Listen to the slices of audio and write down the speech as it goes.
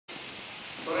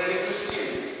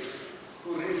Christian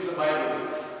who reads the Bible,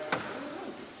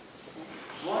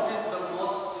 what is the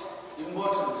most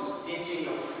important teaching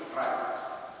of Christ?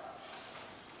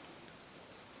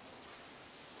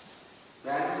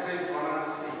 The answer is one and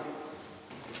the same.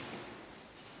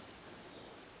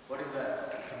 What is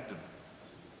that?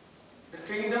 The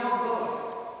kingdom of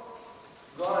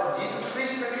God. Jesus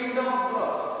preached the kingdom of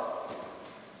God.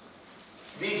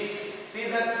 We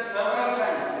see that several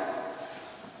times.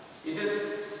 It is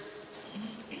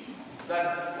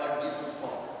that what Jesus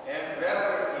spoke,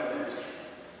 wherever he went.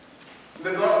 In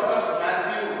the Gospel of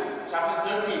Matthew,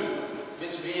 chapter 13,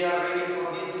 which we are reading for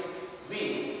these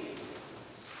weeks,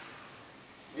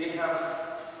 we have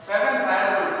 7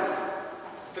 parables,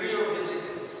 3 of which is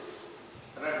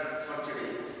read for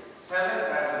today. 7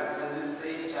 parables in this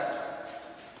same chapter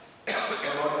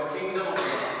about the kingdom of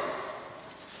God.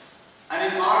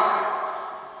 And in Mark,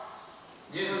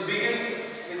 Jesus begins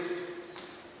his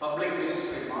public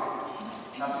ministry, Mark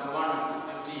chapter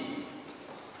 1:15.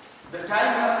 The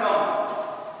time has come.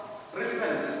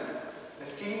 Repent. The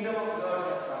kingdom of God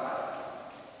has arrived.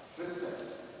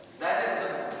 Repent. That is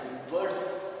the words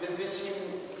with which he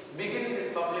begins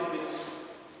his public ministry.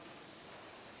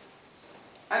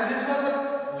 And this was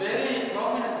a very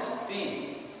prominent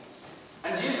theme.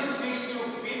 And Jesus speaks to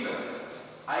Peter,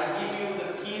 I give you the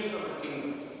keys of the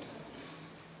kingdom.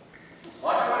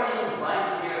 Whatever you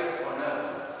bind here on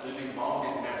earth will be bound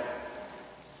in heaven.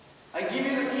 I give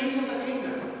you the keys of the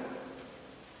kingdom.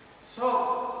 So,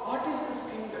 what is this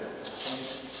kingdom?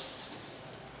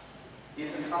 Is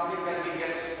it something that we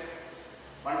get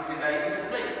once we die into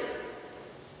place?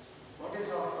 What is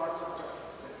our concept of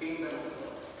the kingdom of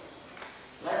God?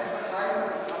 That is the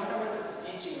primary, fundamental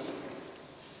teaching of Christ.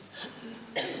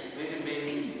 Very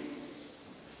basic.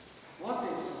 What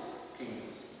is kingdom?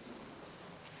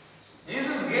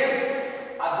 Jesus gave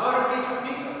authority to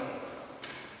Peter,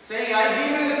 saying, I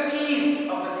give you the keys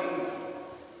of the kingdom.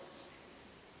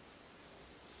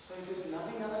 So it is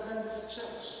nothing other than this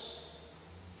church.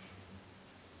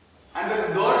 And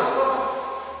the doors of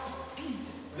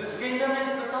this kingdom is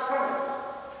the sacrament.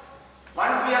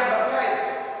 Once we are baptized,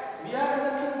 we are in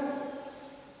the kingdom.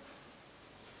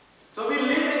 So we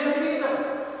live in the kingdom.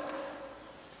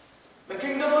 The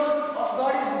kingdom of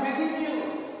God is within you.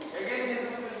 Again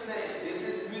Jesus will say, this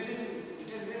is within you. It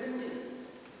is within me.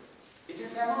 It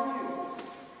is among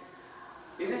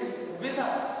you. It is with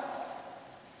us.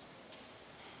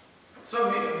 So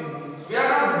we are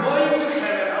not going to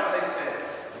heaven, as I said.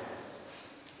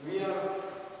 We are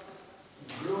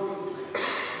growing to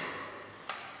heaven.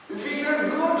 If we cannot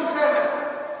go to heaven,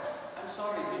 I'm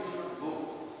sorry, we will not go.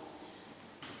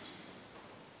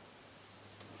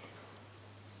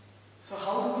 So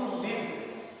how do we live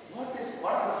this?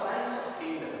 What are the signs of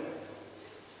kingdom?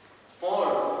 Paul,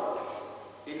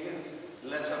 in his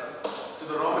letter to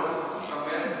the Romans, from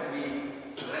where we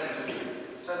read today,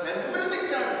 says everything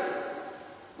turns.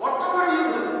 Whatever you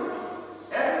do,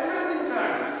 everything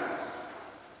turns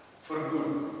for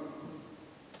good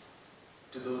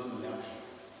to those who love him,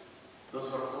 those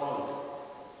who are called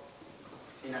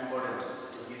in accordance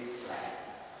to his plan.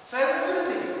 So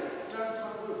everything turns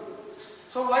for good.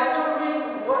 So why don't we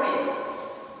worry?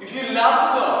 If you love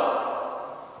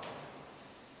God,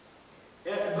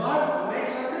 if God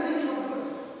makes everything for good,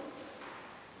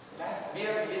 that we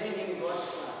are living in God's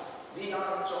plan. We are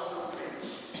a chosen place.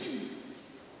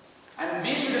 And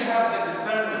we should have the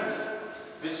discernment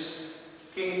which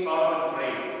King Solomon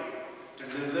prayed to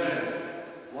discern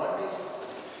what is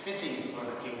fitting for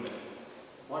the kingdom,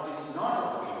 what is not of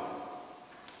the kingdom.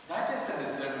 That is the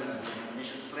discernment we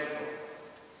should pray for.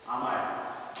 Am I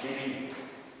living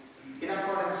in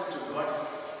accordance to God's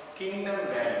kingdom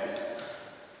values?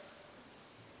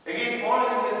 Again, Paul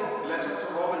in his letter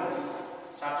to Romans,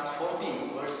 chapter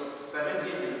 14, verse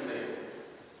 17 will say,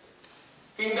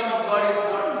 kingdom of God is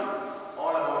not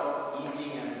all about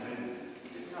eating and drinking.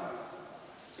 It is not.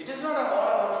 It is not all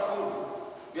about food.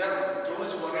 We are too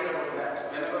much worried about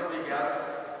that. Whenever we gather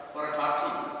for a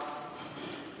party,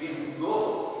 we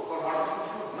go for wonderful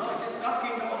food. No, it is not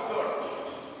kingdom of God.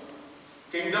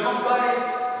 Kingdom of God is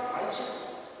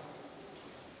righteousness,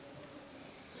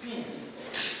 peace,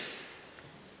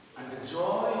 and the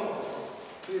joy of the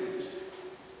Spirit.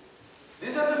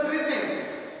 These are the 3 things,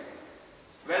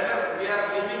 whether we are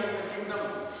living in the kingdom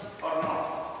or not.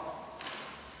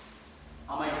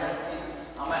 Am I justice?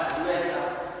 Do I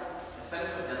have a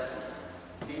sense of justice?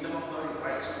 Kingdom of God is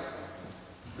righteous.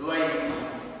 Do I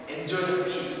enjoy the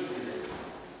peace with it?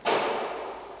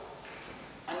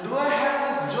 And do I have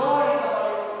this joy in the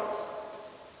Holy Spirit?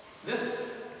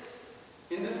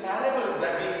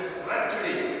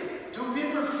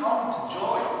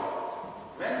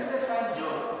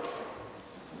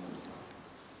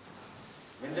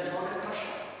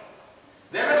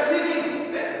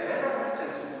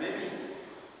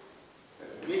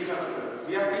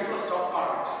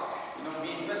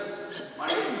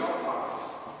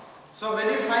 So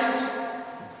when you find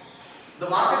the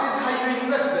market is high, you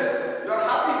invest there. You are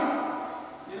happy.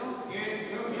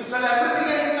 You sell everything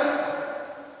and invest.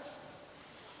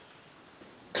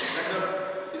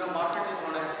 When the market is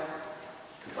on a,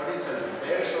 what is it,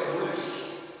 bearish or bullish,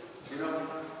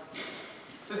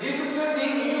 So Jesus says,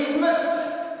 you invest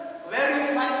where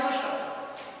you find treasure.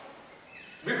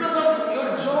 Because of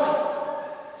your joy.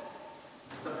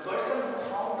 The person who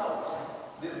found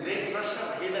out this great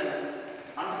treasure hidden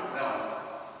underground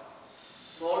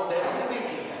sold everything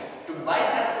he had to buy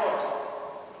that pot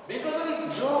because of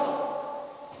his joy.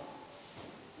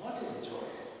 What is joy?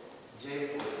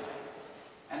 J-O-Y.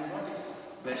 And what is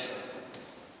pleasure?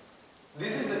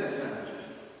 This is the difference.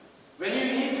 When you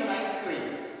eat an ice cream,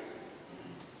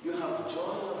 you have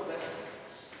joy or pleasure.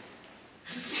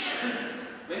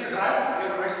 When you drive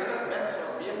your Mercedes Benz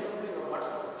or BMW or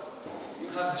whatever, you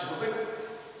have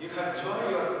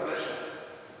joy or pleasure.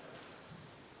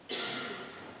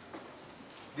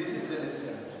 This is the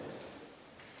discernment.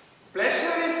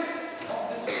 Pleasure is of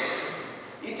this world.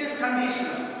 It is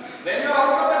conditional. When you are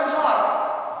out of the car,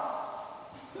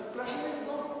 your pleasure is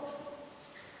gone.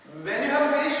 When you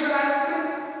have finished your ice cream,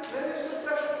 where is your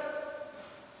pleasure?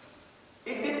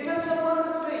 It depends upon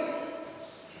the thing.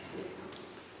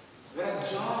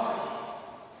 Whereas joy,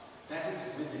 that is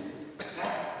within,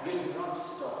 that will not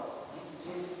stop. It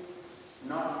is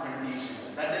not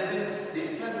conditional. That doesn't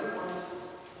depend upon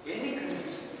any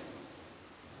conditions.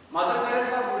 Mother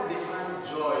Teresa would define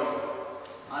joy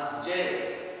as J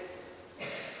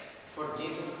for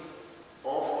Jesus,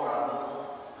 O for others,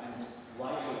 and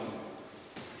Y for you.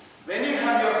 When you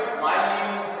have your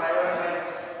values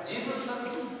prioritized, Jesus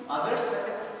first, others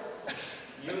second,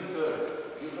 you third,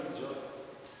 you have joy.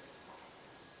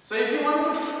 So if you want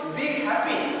to be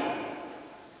happy,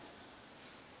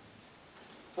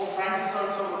 Pope Francis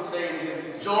also would say in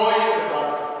his joy in the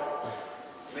gospel.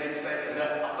 When the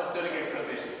apostolic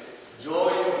exhortation, joy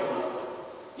in the gospel.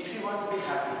 If you want to be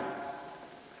happy,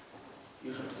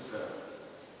 you have to serve.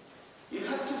 You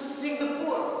have to seek the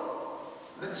poor.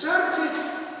 The church is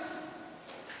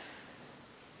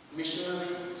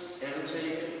missionary,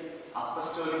 evangelical,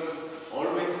 apostolic,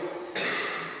 always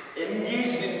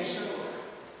engaged in mission work.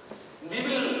 We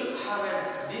will have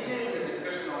a detailed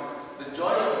discussion on the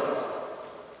joy of the gospel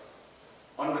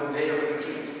on the day of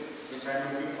retreat, which I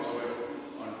am looking forward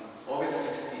on August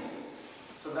 16th.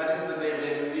 So that is the day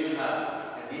when we will have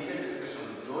a detailed discussion on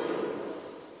the joy of the gospel.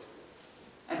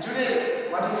 And today,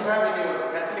 what you have in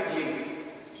your Catholic link,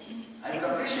 I would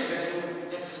appreciate that you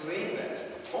just read that.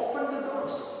 Open the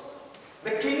doors.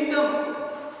 The kingdom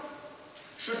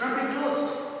should not be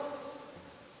closed.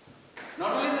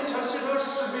 Not only the church doors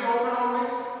should be open always,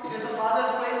 it is the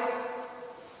Father's place,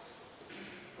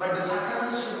 but the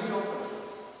sacraments should be open.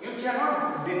 You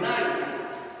cannot deny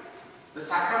the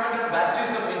sacrament of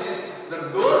baptism, which is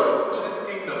the door to this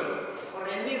kingdom, for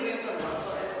any reason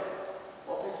whatsoever.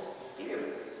 Pope is clear.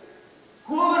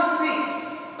 Whoever seeks,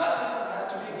 baptism has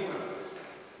to be given,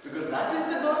 because that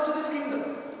is the door to this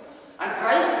kingdom. And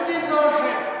Christ is our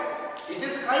head. It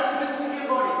is Christ's mystical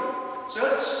body.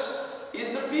 Church is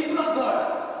the people of God.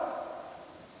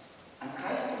 And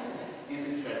Christ is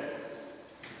his head.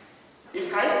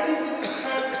 If Christ is his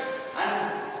head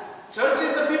and church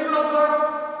is the people of God,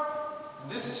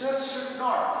 this church should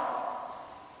not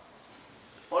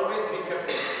always be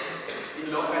kept in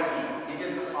locality. It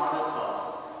is the Father's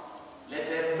house. Let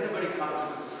everybody come to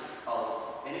this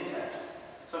house anytime.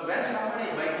 So when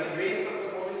somebody, by the grace of the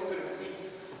Holy Spirit,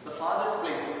 seeks the Father's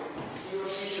place, he or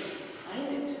she should find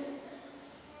it.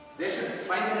 They should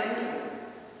find an entry.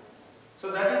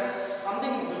 So that is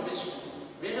something which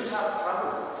we will have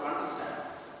trouble to understand.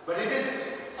 But it is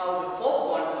how the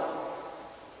Pope wants us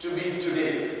to be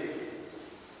today.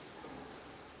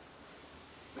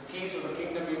 The keys of the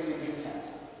kingdom is in his hands.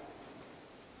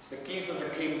 The keys of the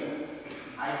kingdom,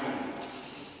 I give you.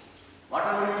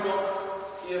 Whatever you look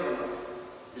here or not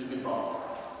will be bound.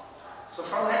 So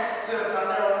from next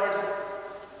Sunday onwards,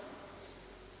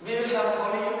 we will have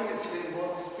Holy Eucharist in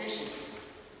both species.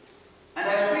 And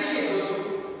I appreciate those who,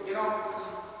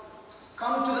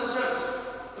 come to the church,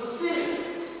 receive it.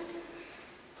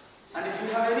 And if you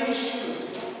have any issues,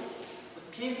 the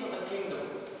keys of the kingdom,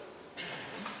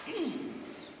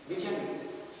 we can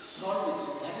solve it.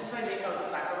 That is why we have the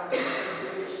sacrament of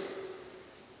reconciliation.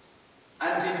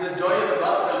 And in the joy of the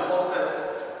gospel, Paul says,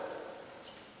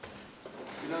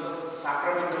 the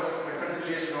sacrament of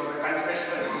reconciliation or the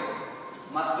confession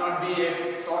must not be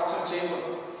a torture chamber.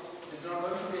 It is not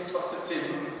going to be a torture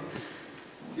chamber.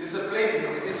 It is a place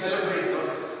we celebrate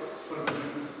God's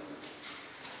forgiveness.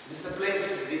 It is a place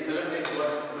we celebrate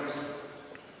God's mercy.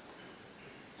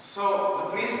 So So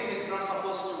the priest is not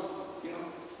supposed to,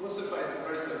 crucify the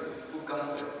person who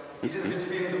comes there. It is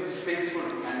between the faithful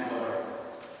and God.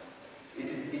 It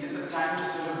is the time to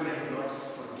celebrate God's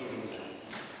forgiving,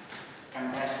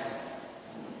 compassion,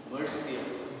 mercy.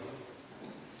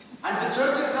 And the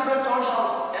church is not a toll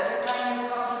house. Every time you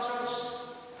come to church,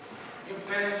 you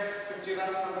pay 50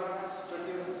 rands, 100 rands,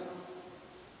 20 rands.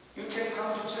 You can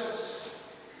come to church.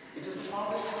 It is the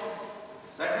Father's house.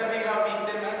 That's why we have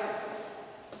weekday masses.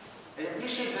 I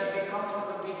appreciate that we come for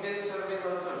the weekday service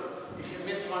also. If you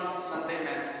miss one Sunday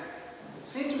mass,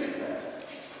 see to it that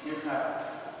you have,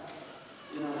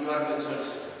 you are in the church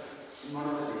in one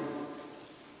of the days.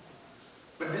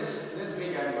 But this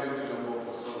week I am going to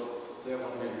Limpopo, so there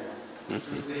won't be mass.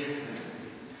 Tuesday, Wednesday.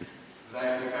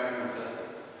 I will be coming on Thursday.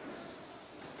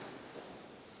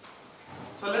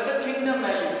 So let the kingdom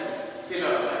values fill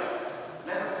our life.